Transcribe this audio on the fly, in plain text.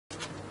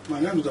My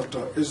name is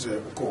Dr. Eze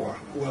Okowa.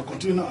 We are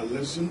continuing our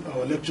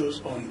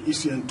lectures on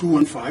ECN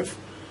 215,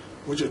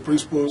 which is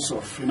Principles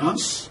of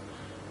Finance.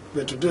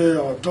 But today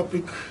our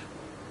topic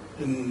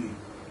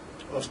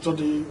of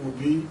study will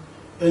be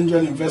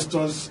angel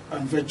investors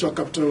and venture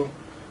capital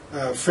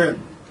firm.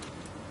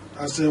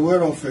 As a way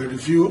of a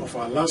review of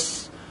our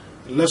last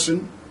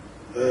lesson,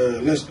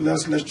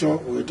 last lecture,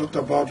 we talked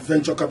about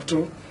venture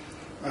capital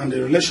and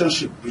the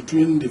relationship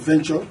between the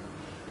venture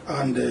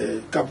and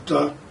the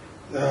capital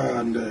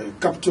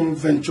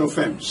venture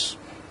firms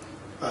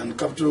and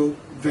capital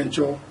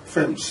venture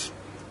firms.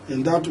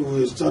 In that,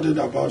 we studied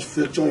about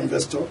venture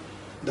investor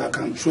that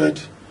can trade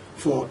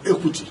for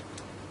equity.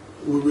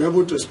 We were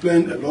able to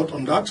explain a lot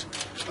on that,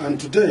 and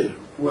today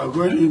we are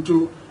going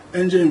into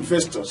angel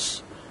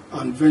investors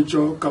and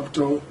venture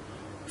capital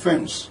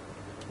firms.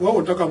 When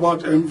we talk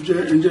about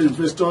angel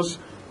investors,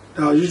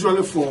 they are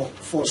usually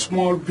for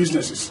small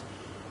businesses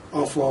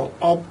or for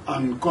up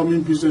and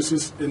coming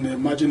businesses in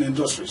emerging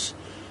industries.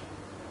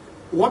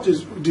 What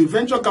is the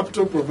venture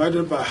capital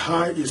provided by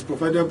high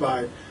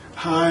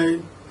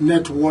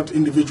net worth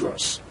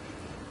individuals?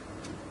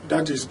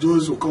 That is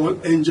those who call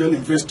angel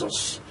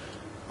investors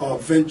or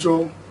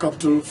venture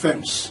capital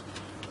firms.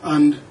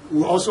 And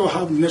we also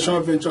have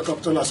National Venture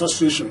Capital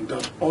Association,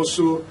 that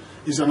also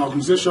is an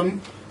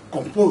organization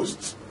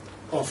composed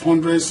of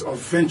hundreds of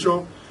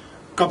venture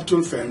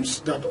capital firms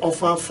that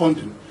offer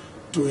funding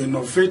to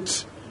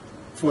innovate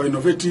for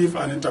innovative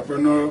and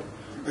entrepreneurial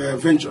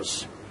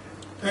ventures.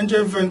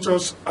 Angel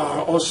ventures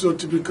are also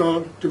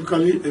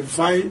typically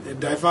a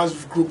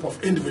diverse group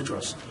of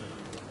individuals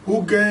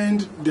who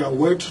gained their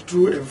wealth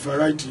through a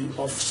variety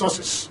of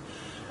sources,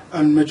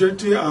 and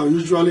majority are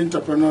usually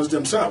entrepreneurs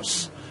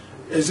themselves,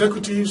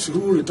 executives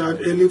who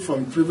retired early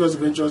from previous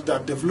ventures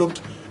that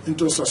developed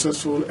into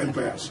successful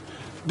empires.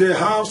 They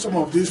have some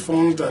of these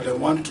funds that they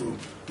want to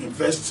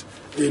invest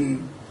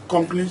in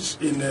companies,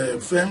 in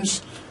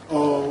firms,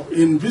 or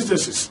in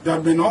businesses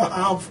that may not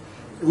have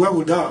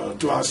wherewithal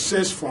to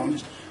access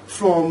funds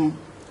from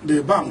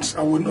the banks.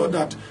 And we know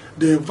that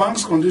the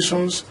bank's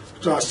conditions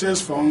to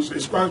access funds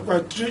is quite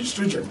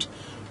stringent,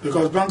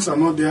 because banks are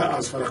not there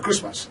as Father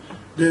Christmas.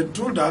 They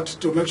do that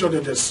to make sure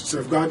that they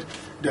safeguard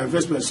their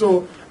investment.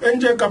 So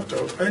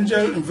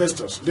angel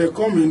investors, they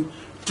come in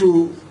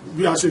to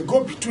be as a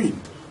go-between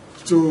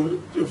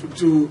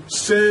to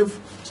save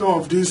some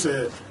of these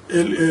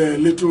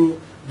little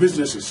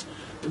businesses.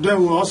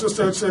 Then we also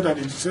said that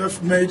it's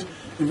self-made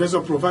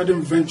investor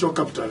providing venture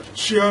capital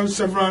share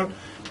several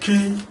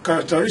key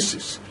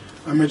characteristics.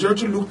 A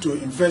majority look to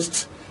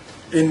invest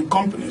in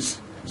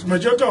companies. The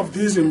majority of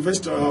these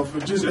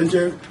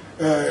angel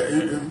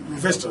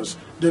investors,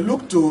 they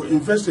look to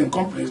invest in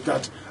companies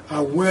that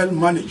are well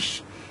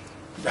managed,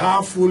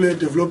 have fully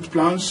developed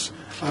plans,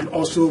 and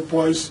also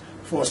poised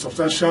for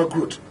substantial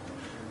growth.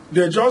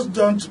 They just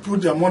don't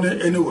put their money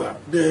anywhere.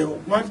 They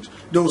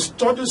will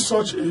study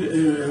such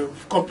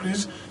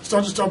companies,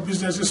 study such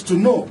businesses to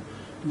know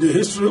the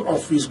history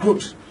of its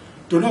growth,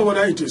 to know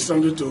whether it is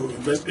something to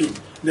invest in.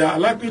 They are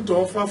likely to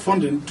offer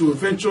funding to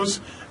ventures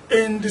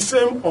in the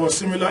same or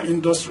similar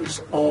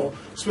industries or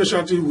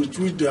specialty with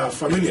which they are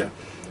familiar.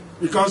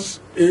 Because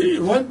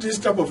when this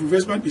type of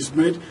investment is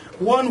made,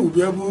 one will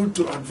be able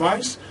to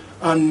advise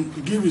and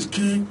give his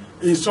key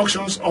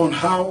instructions on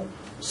how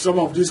some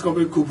of these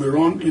companies could be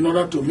run in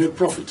order to make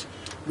profit.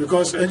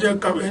 Because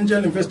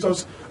angel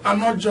investors are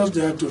not just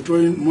there to throw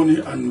in money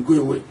and go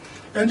away.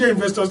 Angel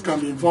investors can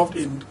be involved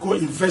in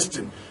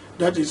co-investing.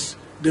 That is,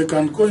 they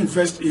can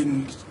co-invest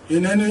in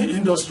any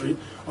industry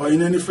or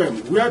in any firm,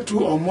 where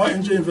two or more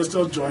angel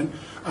investors join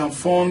and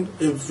fund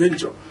a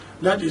venture.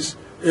 That is,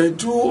 2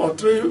 or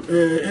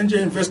 3 angel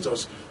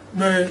investors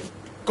may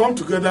come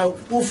together,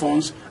 pool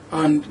funds,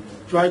 and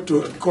try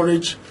to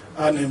encourage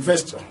an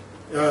investor,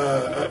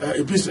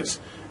 a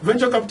business.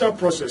 Venture capital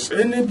process.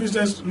 Any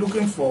business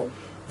looking for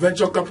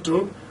venture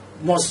capital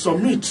must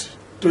submit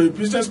to a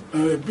business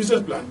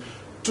plan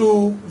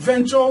to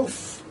venture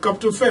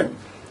capital firm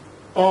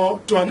or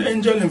to an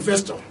angel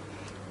investor.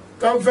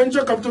 A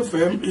venture capital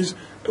firm is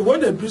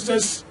when a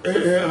business,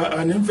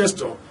 an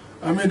investor,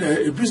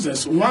 a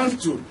business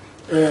wants to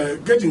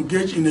get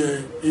engaged in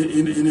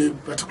a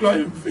particular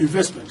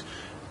investment.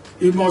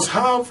 It must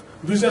have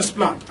business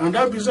plan, and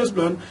that business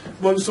plan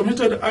will be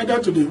submitted either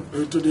to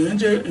the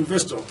angel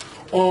investor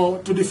or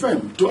to the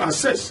firm to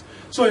assess.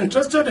 So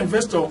interested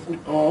investor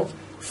or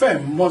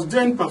firm must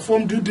then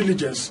perform due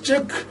diligence,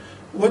 check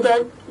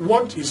whether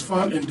what is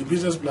found in the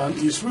business plan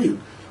is real,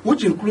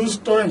 which includes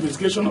thorough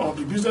investigation of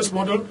the business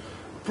model,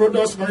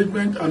 products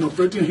management, and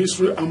operating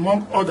history,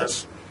 among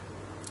others.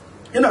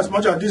 In as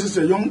much as this is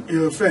a young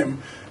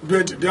firm,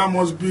 but there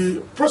must be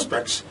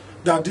prospects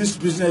that this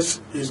business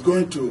is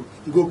going to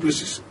go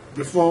places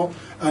before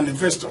an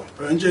investor,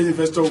 an angel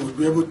investor, will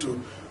be able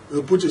to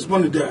put his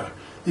money there.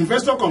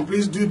 Investor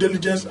completes due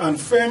diligence, and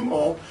firm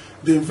or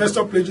the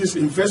investor pledges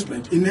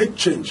investment in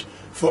exchange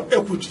for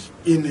equity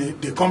in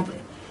the company.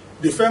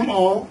 The firm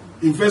or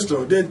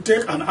investor then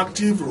take an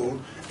active role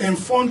in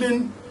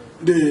funding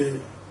the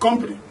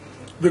company.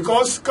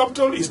 because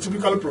capital is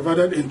typically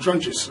provided in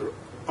tranches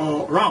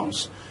or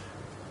rounds.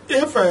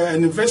 If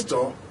an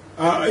investor,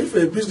 if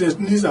a business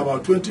needs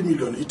about 20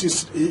 million,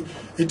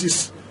 it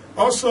is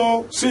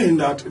also seen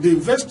that the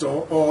investor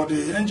or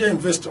the angel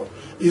investor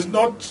is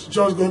not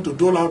just going to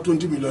dole out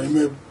 20 million. He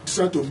may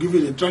decide to give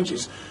it in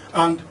tranches,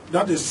 and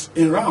that is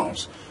in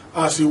rounds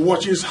as he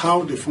watches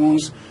how the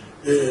funds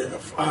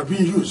are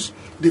being used.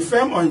 The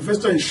firm or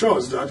investor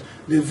ensures that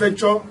the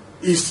venture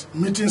is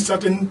meeting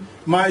certain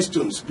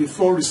milestones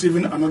before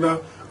receiving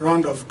another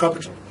round of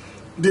capital.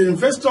 The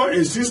investor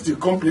assists the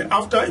company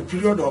after a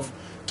period of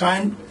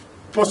time,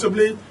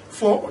 possibly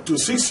 4 to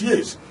 6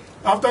 years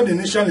after the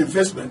initial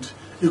investment.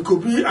 It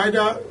could be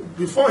either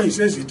before he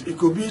says it, it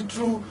could be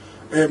through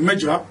a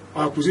merger,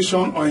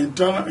 acquisition, or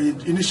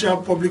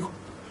initial public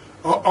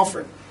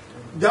offering.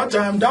 That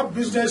time, that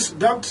business,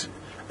 that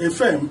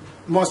firm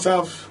must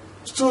have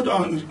stood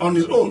on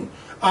its own.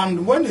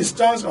 And when it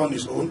stands on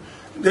its own,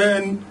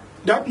 then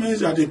that means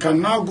that it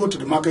can now go to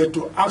the market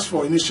to ask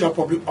for initial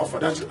public offer,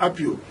 that's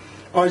IPO.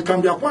 Or it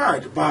can be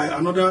acquired by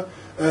another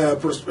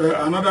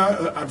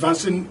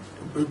advancing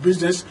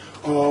business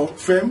or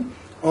firm,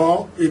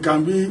 or it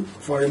can be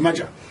for a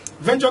merger.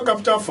 Venture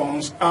capital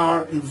funds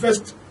are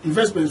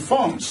investment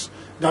funds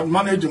that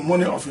manage the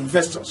money of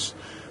investors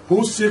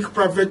who seek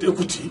private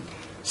equity,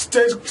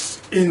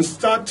 stakes in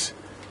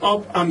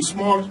start-up and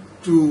small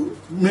to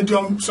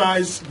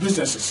medium-sized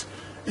businesses,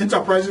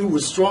 enterprises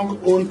with strong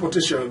own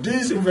potential.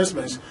 These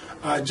investments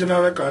are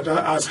generally characterized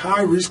as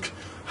high-risk,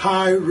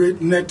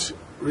 high-rate net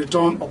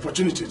return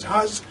opportunities.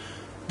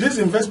 These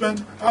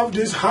investments have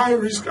these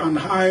high-risk and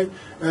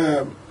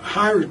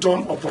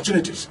high-return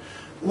opportunities.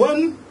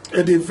 When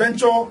the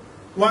venture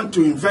wants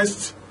to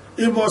invest,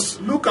 it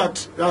must look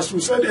at, as we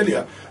said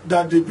earlier,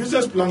 that the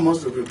business plan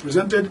must be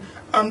presented,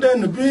 and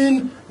then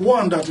being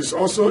one that is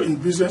also in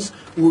business,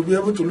 will be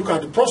able to look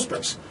at the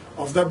prospects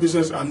of that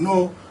business and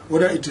know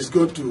whether it is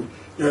going to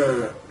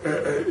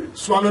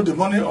swallow the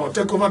money or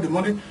take over the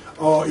money,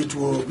 or it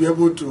will be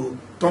able to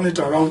turn it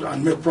around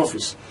and make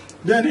profits.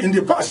 Then in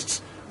the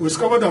past, we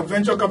discovered that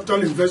venture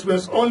capital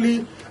investments are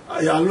only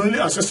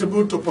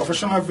accessible to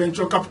professional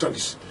venture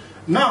capitalists.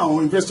 Now,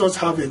 investors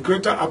have a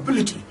greater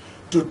ability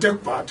to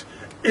take part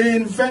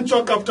in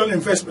venture capital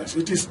investments.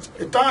 It is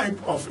a type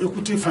of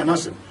equity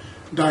financing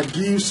that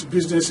gives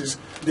businesses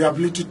the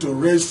ability to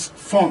raise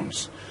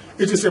funds.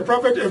 It is a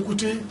private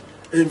equity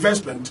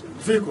investment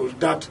vehicle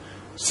that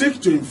seeks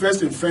to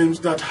invest in firms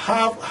that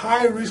have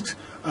high risk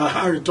and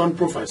high return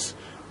profiles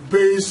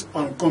based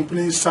on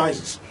company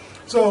sizes.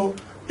 So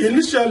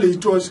initially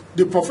it was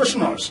the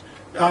professionals,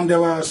 and they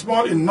were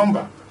small in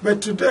number,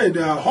 but today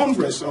there are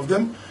hundreds of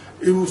them.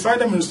 You will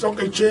find them in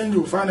stock exchange,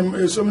 you will find them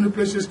in so many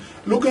places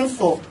looking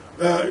for,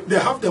 they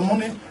have the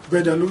money,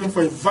 but they're looking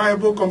for a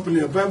viable company,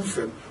 a viable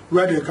firm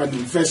where they can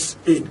invest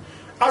in.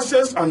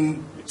 Assets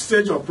and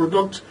stage of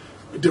product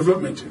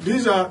development.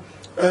 These are,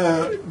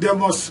 they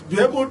must be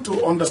able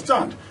to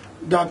understand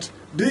that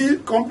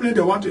the company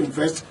they want to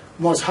invest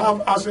must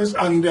have assets,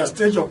 and their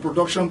stage of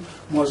production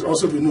must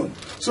also be known.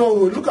 So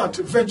we look at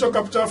venture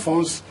capital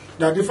funds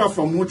that differ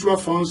from mutual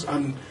funds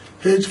and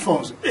hedge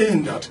funds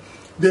in that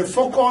they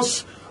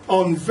focus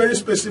on very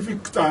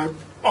specific type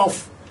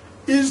of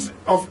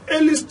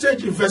early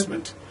stage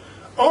investment.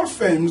 All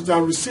firms that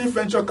receive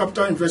venture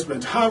capital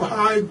investment have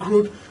high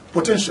growth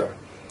potential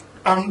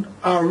and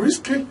are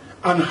risky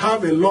and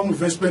have a long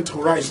investment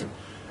horizon.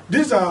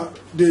 These are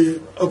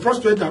the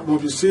prospects that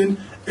must be seen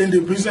in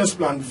the business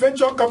plan.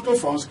 Venture capital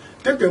funds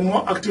take a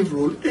more active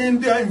role in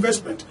their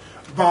investment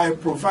by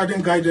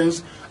providing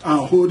guidance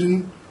and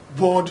holding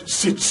board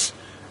seats.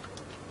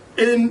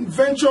 In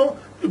venture,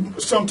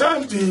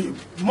 sometimes the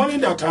money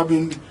that have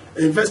been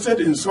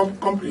invested in some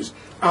companies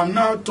are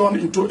now turned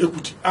into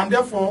equity, and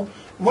therefore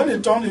when they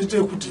turn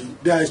into equity,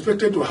 they are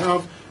expected to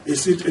have a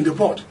seat in the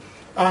board.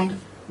 And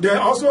they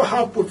also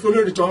have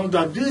portfolio returns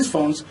that these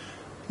funds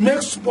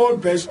make small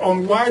bets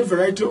on wide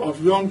variety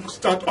of young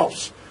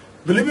startups,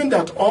 believing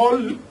that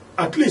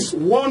at least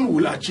one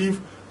will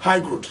achieve high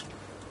growth,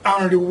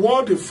 and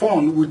reward the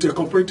fund with a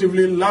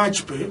comparatively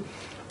large pay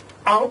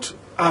out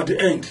at the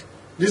end.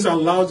 This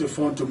allows the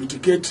fund to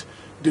mitigate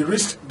the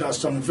risk that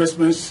some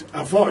investments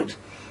avoid.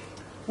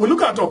 We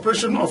look at the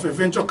operation of a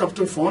venture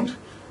capital fund.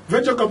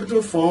 Venture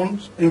capital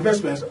fund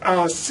investments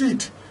are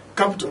seed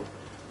capital,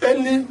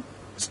 early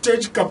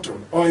stage capital,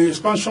 or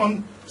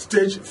expansion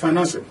stage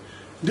financing.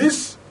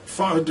 This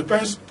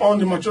depends on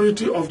the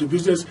maturity of the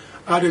business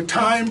at the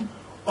time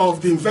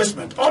of the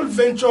investment. All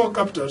venture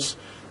capitals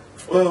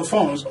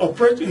funds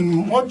operate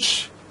in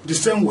much the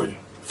same way.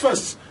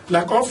 First,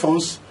 like all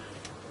funds,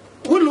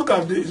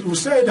 we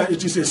say that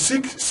it is a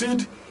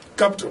seed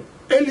capital,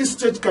 early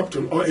stage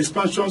capital, or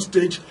expansion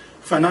stage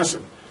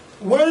financing.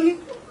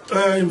 When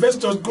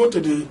investors go to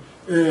the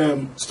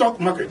stock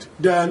market,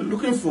 they are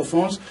looking for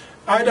funds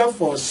either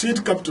for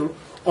seed capital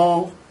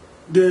or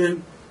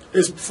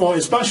for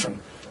expansion.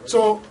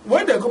 So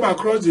when they come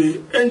across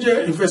the angel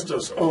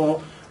investors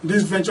or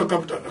these venture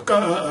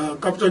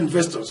capital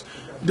investors,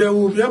 they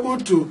will be able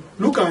to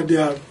look at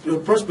their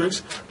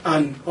prospects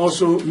and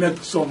also make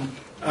some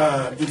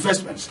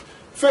investments.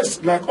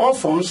 First, like all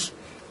funds,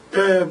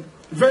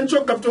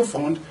 venture capital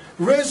fund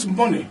raise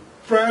money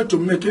prior to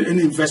making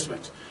any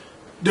investment.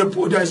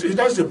 That's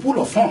the pool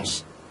of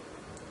funds.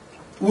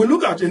 We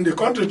look at in the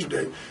country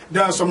today,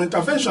 there are some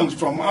interventions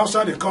from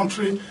outside the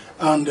country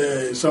and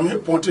some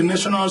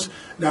multinationals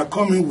that are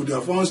coming with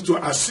their funds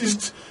to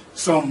assist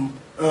some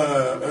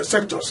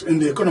sectors in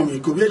the economy.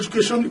 It could be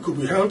education, it could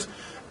be health.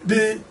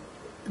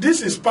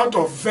 This is part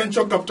of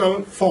venture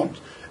capital fund.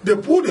 They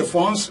pool the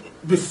funds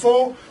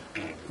before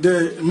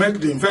they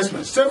make the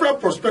investment. Several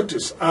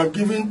prospectus are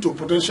given to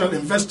potential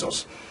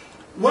investors.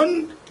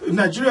 When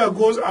Nigeria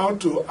goes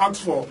out to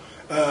ask for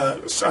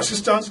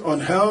assistance on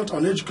health,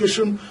 on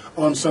education,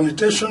 on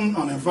sanitation,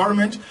 on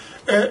environment,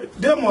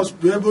 they must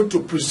be able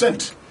to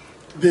present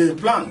the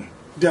plan,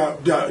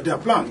 their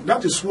plan.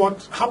 That is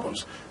what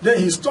happens. Then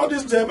he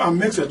studies them and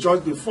makes a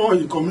choice before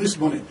he commits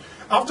money.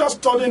 After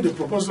studying the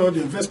proposal,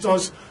 the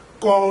investors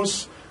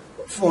calls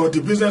for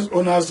the business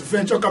owner's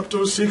venture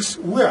capital seeks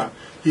where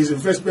his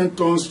investment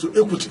turns to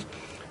equity.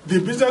 The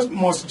business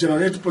must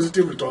generate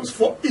positive returns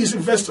for its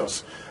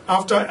investors.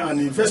 After an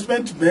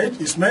investment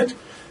is made,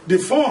 the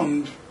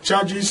fund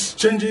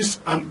changes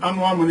an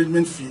annual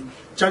management fee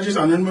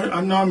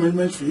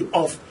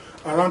of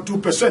around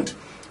 2%.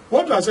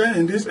 What we are saying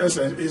in this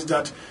essence is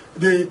that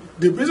the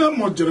business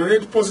must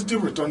generate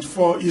positive returns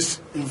for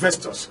its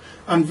investors.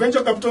 And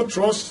venture capital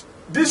trusts,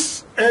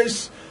 this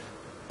is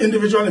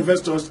individual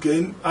investors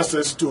gain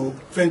access to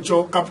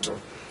venture capital.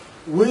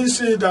 We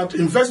see that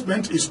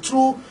investment is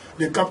through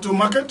the capital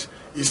market.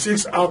 It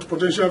seeks out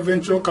potential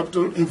venture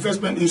capital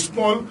investment in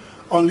small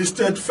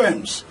unlisted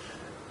firms.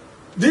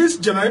 These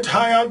generate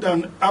higher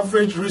than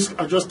average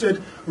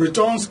risk-adjusted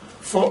returns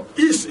for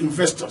its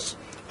investors,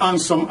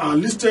 and some are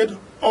listed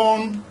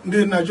on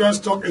the Nigerian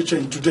Stock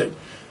Exchange today.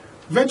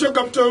 Venture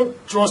capital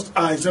trusts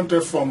are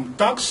exempted from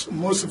tax.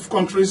 Most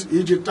countries,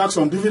 e.g. tax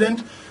on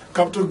dividend,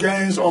 capital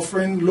gains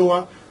offering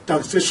lower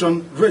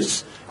taxation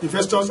rates.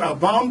 Investors are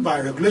bound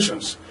by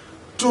regulations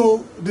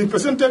to the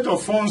percentage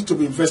of funds to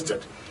be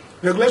invested.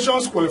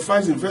 Regulations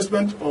qualifies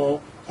investment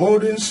or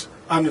holdings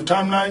and the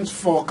timelines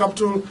for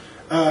capital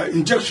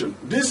injection.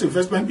 This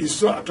investment is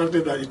so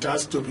attractive that it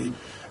has to be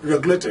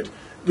regulated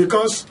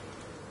because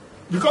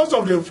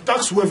of the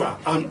tax waiver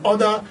and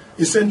other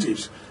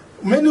incentives.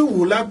 Many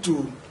would like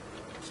to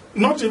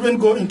not even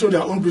go into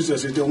their own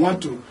businesses. They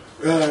want to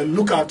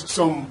look at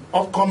some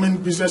upcoming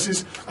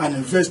businesses and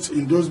invest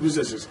in those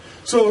businesses.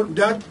 So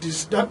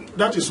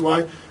that is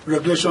why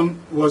regulation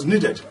was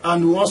needed.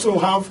 And we also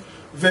have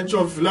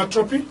venture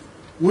philanthropy,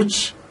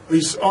 which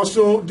is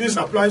also, this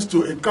applies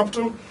to a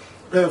capital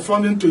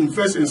funding to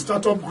invest in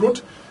startup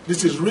growth.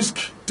 This is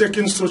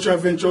risk-taking social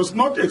ventures,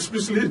 not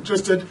explicitly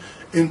interested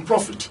in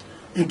profit,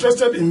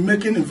 interested in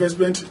making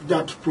investment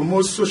that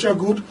promotes social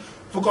good,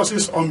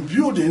 focuses on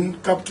building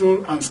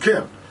capital and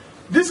scale.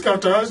 This is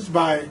characterized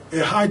by a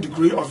high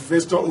degree of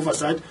investor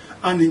oversight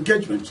and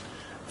engagement.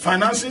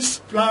 Finances,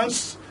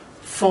 plans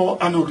for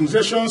an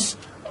organization's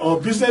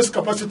or business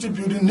capacity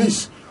building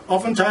needs.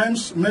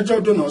 Oftentimes, major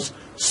donors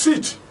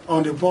sit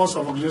on the boards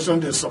of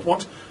organizations they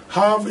support,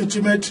 have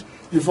intimate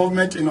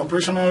involvement in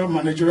operational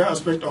managerial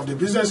aspect of the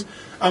business,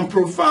 and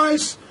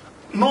provides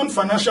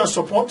non-financial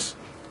support,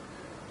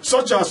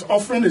 such as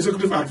offering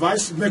executive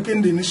advice,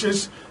 making the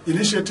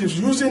initiatives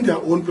using their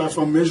own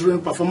platform,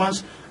 measuring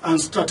performance, and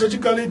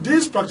strategically,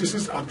 these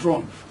practices are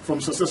drawn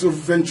from successful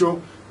venture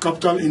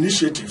capital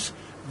initiatives.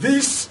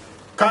 This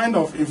kind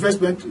of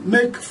investment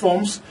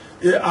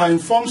are in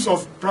forms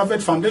of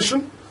private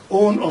foundation,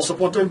 owned or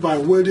supported by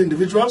wealthy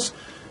individuals,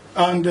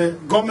 and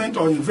government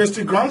or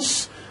university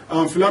grants,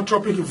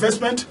 philanthropic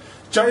investment,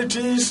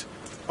 charities,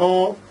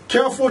 or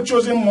careful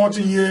chosen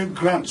multi-year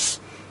grants.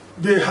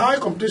 The high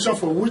competition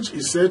for which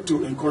is said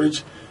to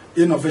encourage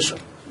innovation.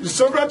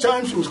 Several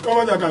times we've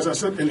covered that, as I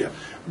said earlier,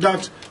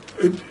 that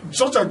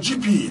such as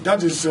GPE,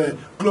 that is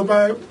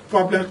Global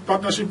Public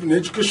Partnership in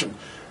Education,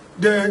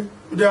 there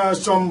are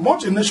some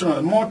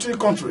multinational,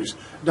 multi-countries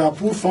that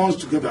put funds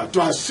together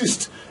to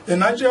assist. In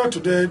Nigeria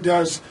today,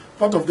 there's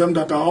part of them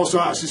that are also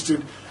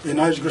assisted in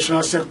the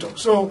educational sector.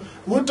 So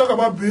we'll talk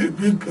about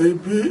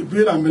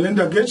Bill and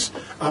Melinda Gates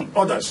and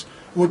others.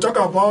 We'll talk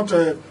about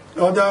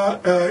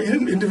other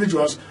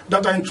individuals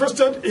that are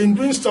interested in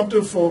doing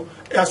something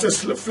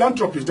as a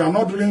philanthropist. They are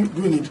not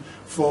doing it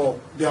for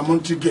their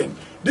monetary gain.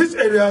 These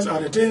areas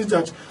are the things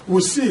that we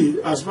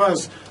see as far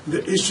as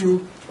the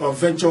issue of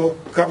venture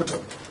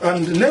capital.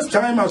 And the next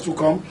time as we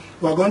come,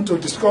 we are going to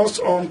discuss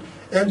on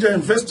angel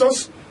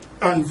investors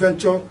and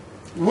venture,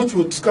 which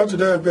we'll discuss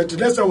today. But the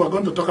next time we are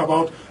going to talk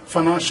about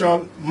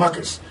financial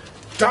markets,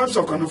 types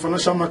of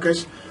financial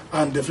markets,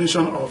 and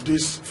definition of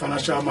these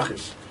financial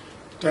markets.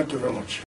 Thank you very much.